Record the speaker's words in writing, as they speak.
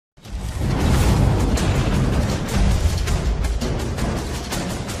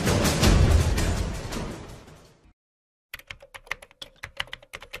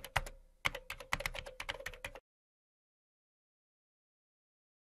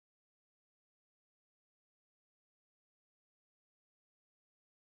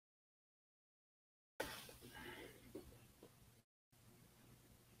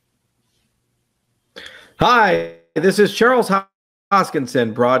Hi, this is Charels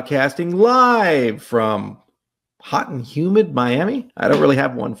Hoskinson broadcasting live from hot and humid Miami. I don't really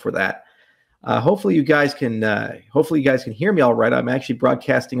have one for that. Hopefully you guys can hear me all right. I'm actually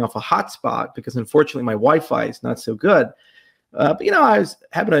broadcasting off a hotspot because unfortunately my Wi-Fi is not so good. But I was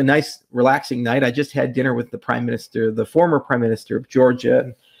having a nice relaxing night. I just had dinner with the Prime Minister, the former Prime Minister of Georgia.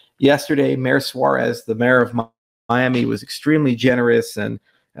 And yesterday, Mayor Suarez, the mayor of Miami, was extremely generous and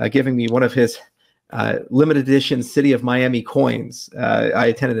giving me one of his limited edition City of Miami coins. I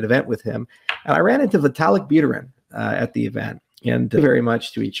attended an event with him, and I ran into Vitalik at the event, and very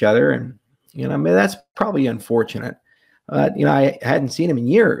much to each other. And that's probably unfortunate. I hadn't seen him in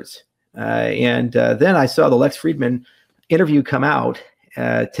years, and then I saw the Lex Fridman interview come out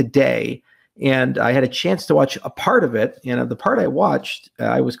today, and I had a chance to watch a part of it. And the part I watched,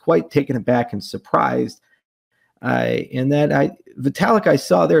 I was quite taken aback and surprised. Vitalik I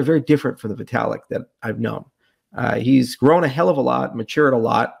saw there very different from the Vitalik that I've known. He's grown a hell of a lot, matured a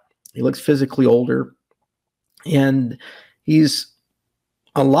lot. He looks physically older, and he's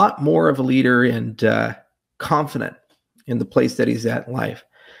a lot more of a leader and confident in the place that he's at in life.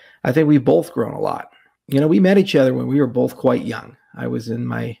 I think we've both grown a lot. We met each other when we were both quite young. I was in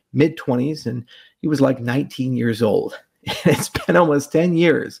my mid-20s, and he was like 19 years old. It's been almost 10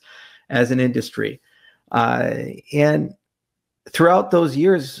 years as an industry. And throughout those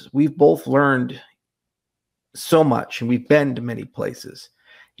years, we've both learned so much, and we've been to many places.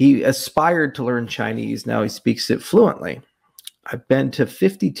 He aspired to learn Chinese. Now he speaks it fluently. I've been to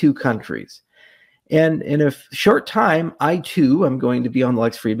 52 countries. And in a short time, I too am going to be on the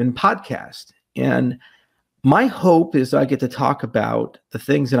Lex Fridman podcast. And my hope is I get to talk about the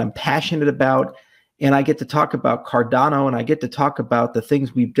things that I'm passionate about, and I get to talk about Cardano, and I get to talk about the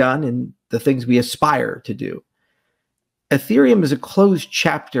things we've done and the things we aspire to do. Ethereum is a closed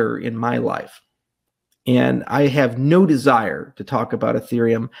chapter in my life, and I have no desire to talk about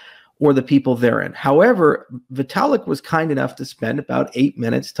Ethereum or the people therein. However, Vitalik was kind enough to spend about 8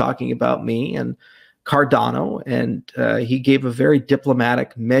 minutes talking about me and Cardano, and he gave a very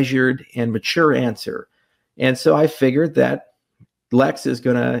diplomatic, measured, and mature answer. And so I figured that Lex is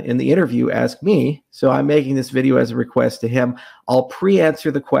going to, in the interview, ask me. So I'm making this video as a request to him. I'll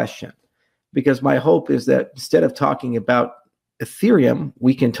pre-answer the question, because my hope is that instead of talking about Ethereum,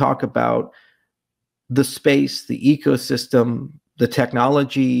 we can talk about the space, the ecosystem, the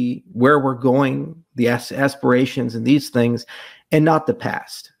technology, where we're going, the aspirations and these things, and not the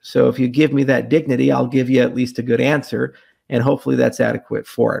past. So if you give me that dignity, I'll give you at least a good answer, and hopefully that's adequate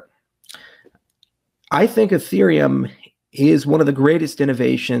for it. I think Ethereum is one of the greatest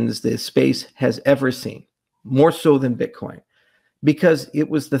innovations the space has ever seen, more so than Bitcoin, because it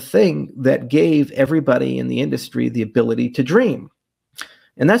was the thing that gave everybody in the industry the ability to dream.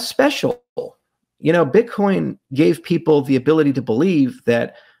 And that's special. Bitcoin gave people the ability to believe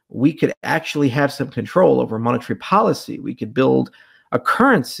that we could actually have some control over monetary policy. We could build a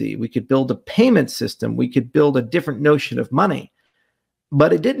currency. We could build a payment system. We could build a different notion of money.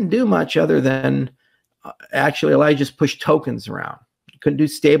 But it didn't do much other than actually allow you to just push tokens around. You couldn't do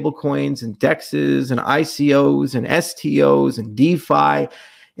stable coins and DEXs and ICOs and STOs and DeFi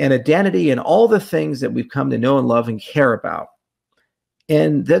and identity and all the things that we've come to know and love and care about.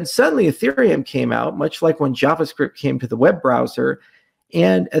 And then suddenly Ethereum came out, much like when JavaScript came to the web browser,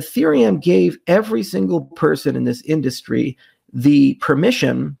 and Ethereum gave every single person in this industry the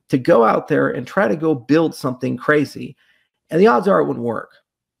permission to go out there and try to go build something crazy. And the odds are it wouldn't work.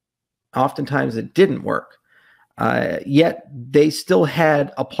 Oftentimes it didn't work. Yet they still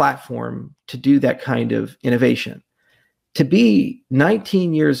had a platform to do that kind of innovation. To be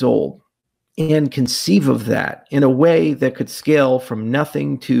 19 years old and conceive of that in a way that could scale from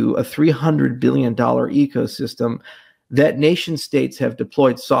nothing to a $300 billion ecosystem that nation states have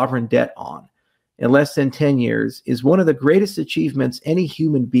deployed sovereign debt on in less than 10 years is one of the greatest achievements any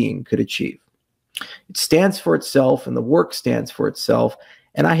human being could achieve. It stands for itself, and the work stands for itself.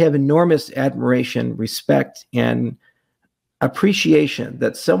 And I have enormous admiration, respect, and appreciation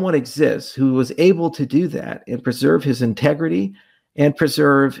that someone exists who was able to do that and preserve his integrity and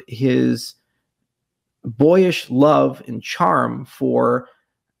preserve his boyish love and charm for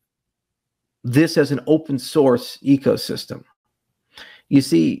this as an open source ecosystem. You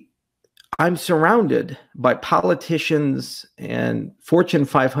see, I'm surrounded by politicians and Fortune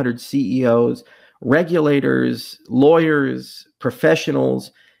 500 CEOs, regulators, lawyers,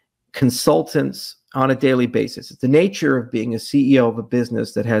 professionals, consultants on a daily basis. It's the nature of being a CEO of a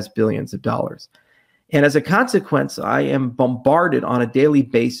business that has billions of dollars. And as a consequence, I am bombarded on a daily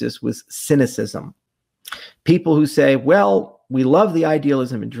basis with cynicism. People who say, well, we love the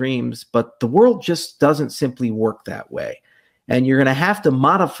idealism and dreams, but the world just doesn't simply work that way. And you're going to have to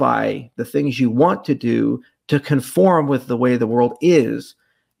modify the things you want to do to conform with the way the world is,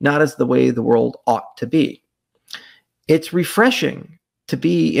 not as the way the world ought to be. It's refreshing to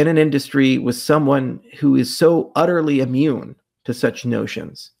be in an industry with someone who is so utterly immune to such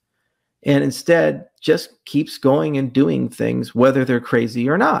notions, and instead just keeps going and doing things, whether they're crazy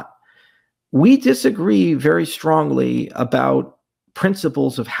or not. We disagree very strongly about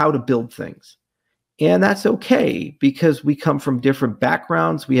principles of how to build things. And that's okay, because we come from different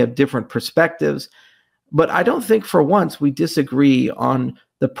backgrounds, we have different perspectives, but I don't think for once we disagree on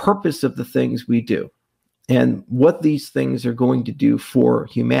the purpose of the things we do and what these things are going to do for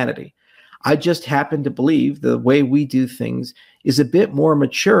humanity. I just happen to believe the way we do things is a bit more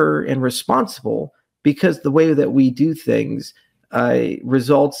mature and responsible, because the way that we do things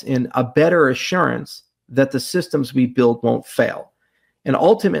results in a better assurance that the systems we build won't fail. And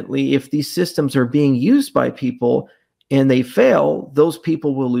ultimately, if these systems are being used by people and they fail, those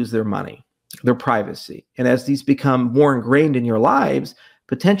people will lose their money, their privacy. And as these become more ingrained in your lives,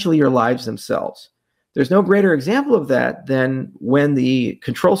 potentially your lives themselves. There's no greater example of that than when the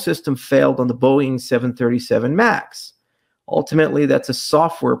control system failed on the Boeing 737 MAX. Ultimately, that's a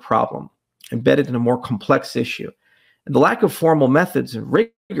software problem embedded in a more complex issue. And the lack of formal methods and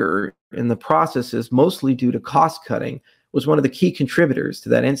rigor in the processes, mostly due to cost cutting, was one of the key contributors to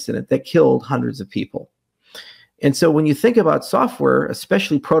that incident that killed hundreds of people. And so when you think about software,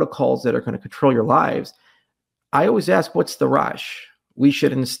 especially protocols that are going to control your lives, I always ask, what's the rush? We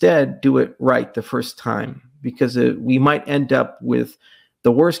should instead do it right the first time, because we might end up with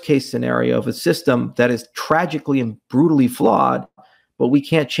the worst case scenario of a system that is tragically and brutally flawed, but we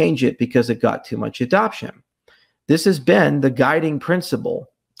can't change it because it got too much adoption. This has been the guiding principle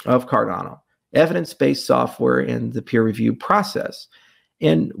of Cardano, evidence-based software in the peer review process.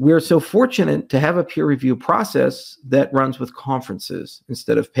 And we're so fortunate to have a peer review process that runs with conferences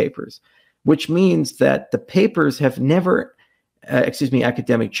instead of papers, which means that the papers have never,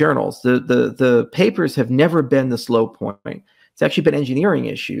 academic journals, the papers have never been the slow point. It's actually been engineering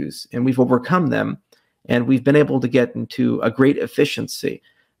issues, and we've overcome them, and we've been able to get into a great efficiency.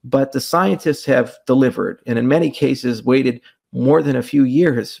 But the scientists have delivered, and in many cases waited more than a few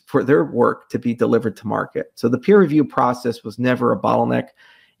years for their work to be delivered to market. So the peer review process was never a bottleneck,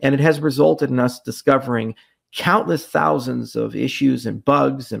 and it has resulted in us discovering countless thousands of issues and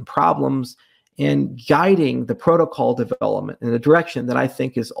bugs and problems, and guiding the protocol development in a direction that I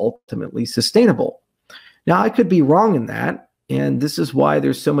think is ultimately sustainable. Now, I could be wrong in that, and this is why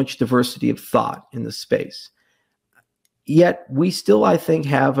there's so much diversity of thought in the space. Yet we still, I think,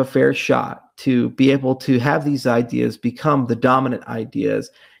 have a fair shot to be able to have these ideas become the dominant ideas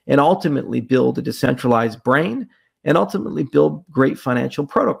and ultimately build a decentralized brain and ultimately build great financial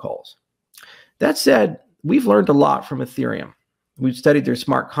protocols. That said, we've learned a lot from Ethereum. We've studied their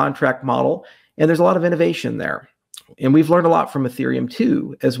smart contract model, and there's a lot of innovation there. And we've learned a lot from Ethereum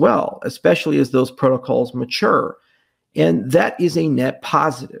too, as well, especially as those protocols mature. And that is a net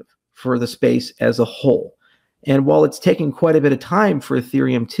positive for the space as a whole. And while it's taken quite a bit of time for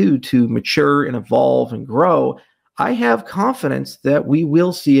Ethereum 2 to mature and evolve and grow, I have confidence that we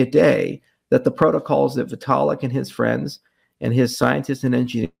will see a day that the protocols that Vitalik and his friends and his scientists and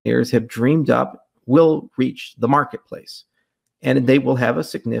engineers have dreamed up will reach the marketplace. And they will have a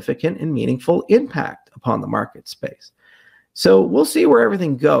significant and meaningful impact upon the market space. So we'll see where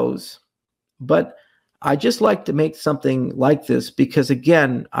everything goes. But I just like to make something like this because,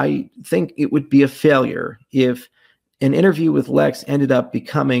 again, I think it would be a failure if an interview with Lex ended up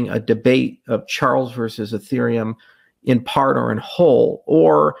becoming a debate of Charles versus Ethereum in part or in whole,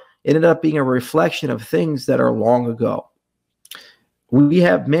 or it ended up being a reflection of things that are long ago. We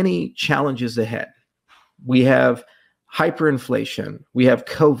have many challenges ahead. We have hyperinflation. We have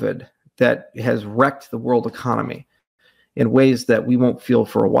COVID that has wrecked the world economy in ways that we won't feel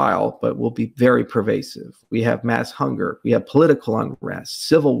for a while, but will be very pervasive. We have mass hunger. We have political unrest,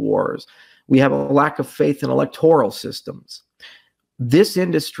 civil wars. We have a lack of faith in electoral systems. This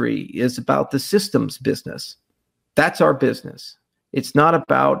industry is about the systems business. That's our business. It's not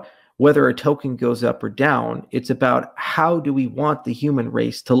about whether a token goes up or down. It's about how do we want the human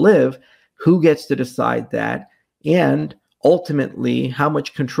race to live, who gets to decide that, and ultimately, how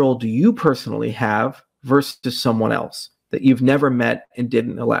much control do you personally have versus someone else that you've never met and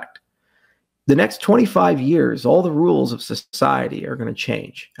didn't elect. The next 25 years, all the rules of society are going to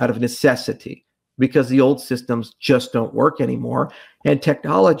change out of necessity because the old systems just don't work anymore. And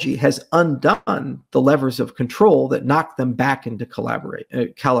technology has undone the levers of control that knock them back into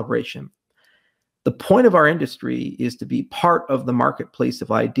calibration. The point of our industry is to be part of the marketplace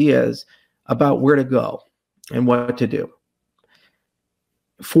of ideas about where to go and what to do.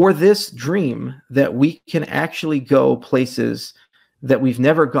 For this dream that we can actually go places that we've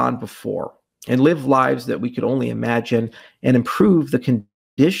never gone before and live lives that we could only imagine and improve the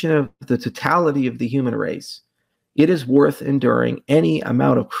condition of the totality of the human race, it is worth enduring any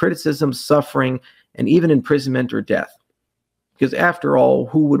amount of criticism, suffering, and even imprisonment or death. Because after all,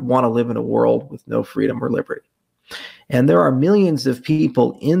 who would want to live in a world with no freedom or liberty? And there are millions of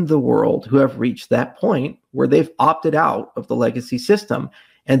people in the world who have reached that point where they've opted out of the legacy system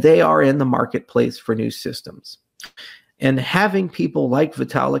and they are in the marketplace for new systems. And having people like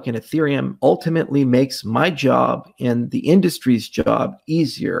Vitalik and Ethereum ultimately makes my job and the industry's job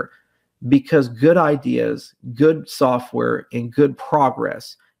easier, because good ideas, good software, and good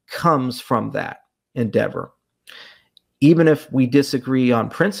progress comes from that endeavor. Even if we disagree on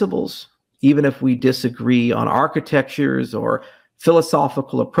principles, even if we disagree on architectures or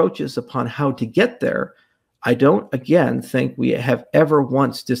philosophical approaches upon how to get there, I don't, again, think we have ever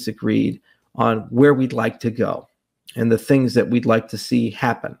once disagreed on where we'd like to go and the things that we'd like to see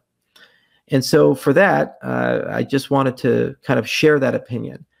happen. And so for that, I just wanted to kind of share that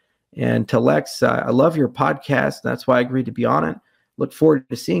opinion. And to Lex, I love your podcast. That's why I agreed to be on it. Look forward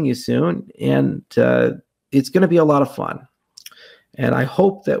to seeing you soon. And it's going to be a lot of fun. And I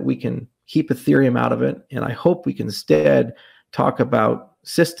hope that we can keep Ethereum out of it. And I hope we can instead talk about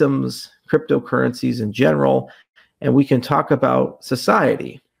systems, cryptocurrencies in general, and we can talk about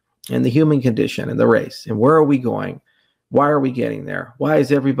society and the human condition and the race and where are we going? Why are we getting there? Why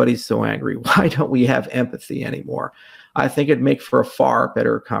is everybody so angry? Why don't we have empathy anymore? I think it'd make for a far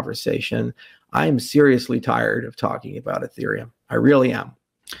better conversation. I'm seriously tired of talking about Ethereum. I really am.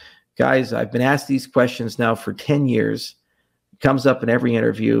 Guys, I've been asked these questions now for 10 years. It comes up in every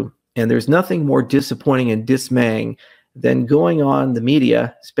interview, and there's nothing more disappointing and dismaying than going on the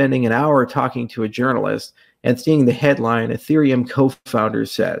media, spending an hour talking to a journalist and seeing the headline, Ethereum co-founder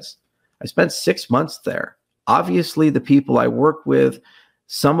says. I spent 6 months there. Obviously, the people I work with,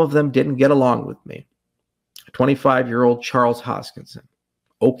 some of them didn't get along with me. 25-year-old Charels Hoskinson.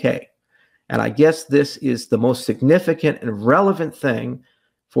 Okay. And I guess this is the most significant and relevant thing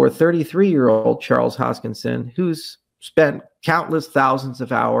for 33-year-old Charels Hoskinson, who's spent countless thousands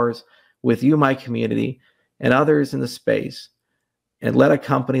of hours with you, my community, and others in the space, and led a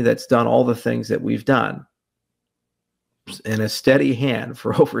company that's done all the things that we've done in a steady hand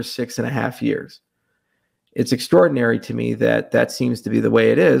for over 6.5 years. It's extraordinary to me that that seems to be the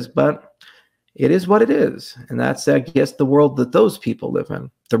way it is, but it is what it is. And that's, I guess, the world that those people live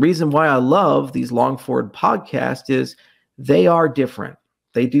in. The reason why I love these long form podcasts is they are different.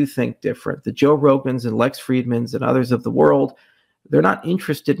 They do think different. The Joe Rogans and Lex Friedmans and others of the world, they're not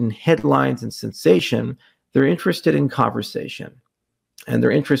interested in headlines and sensation. They're interested in conversation, and they're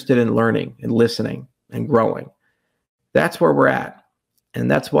interested in learning and listening and growing. That's where we're at.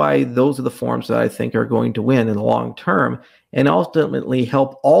 And that's why those are the forms that I think are going to win in the long term and ultimately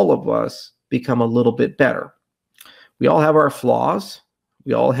help all of us become a little bit better. We all have our flaws.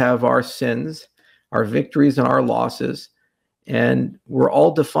 We all have our sins, our victories and our losses. And we're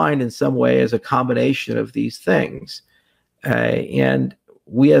all defined in some way as a combination of these things. And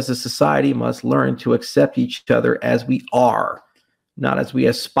we as a society must learn to accept each other as we are, not as we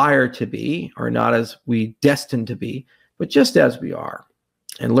aspire to be or not as we destined to be, but just as we are,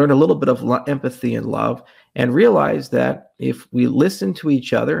 and learn a little bit of empathy and love, and realize that if we listen to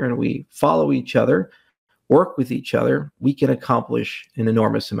each other and we follow each other, work with each other, we can accomplish an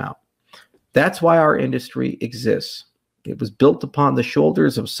enormous amount. That's why our industry exists. It was built upon the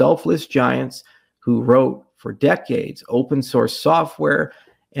shoulders of selfless giants who wrote for decades open source software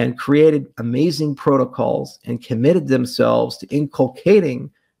and created amazing protocols and committed themselves to inculcating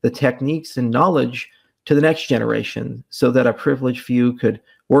the techniques and knowledge to the next generation so that a privileged few could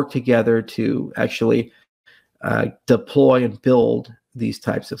work together to actually deploy and build these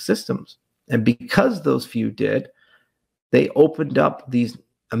types of systems. And because those few did, they opened up these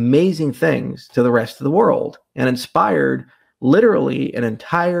amazing things to the rest of the world and inspired literally an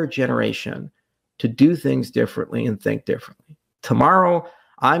entire generation to do things differently and think differently. Tomorrow,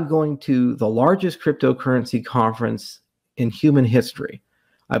 I'm going to the largest cryptocurrency conference in human history.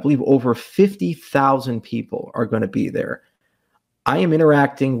 I believe over 50,000 people are going to be there. I am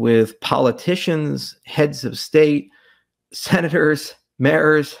interacting with politicians, heads of state, senators,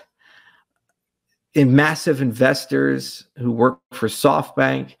 mayors, and massive investors who work for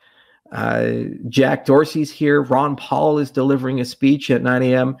SoftBank. Jack Dorsey's here. Ron Paul is delivering a speech at 9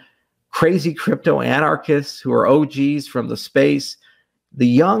 a.m. Crazy crypto anarchists who are OGs from the space. the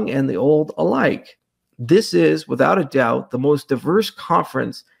young and the old alike. This is, without a doubt, the most diverse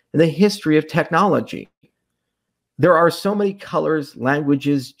conference in the history of technology. There are so many colors,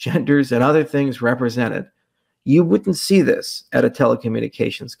 languages, genders, and other things represented. You wouldn't see this at a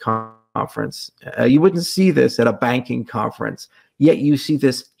telecommunications conference. You wouldn't see this at a banking conference, yet you see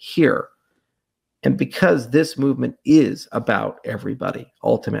this here. And because this movement is about everybody,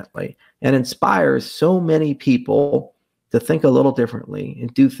 ultimately, and inspires so many people to think a little differently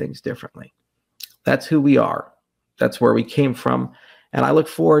and do things differently. That's who we are. That's where we came from. And I look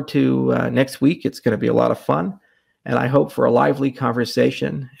forward to next week. It's going to be a lot of fun. And I hope for a lively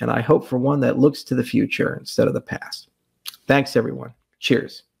conversation. And I hope for one that looks to the future instead of the past. Thanks, everyone.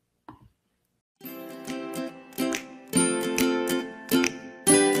 Cheers.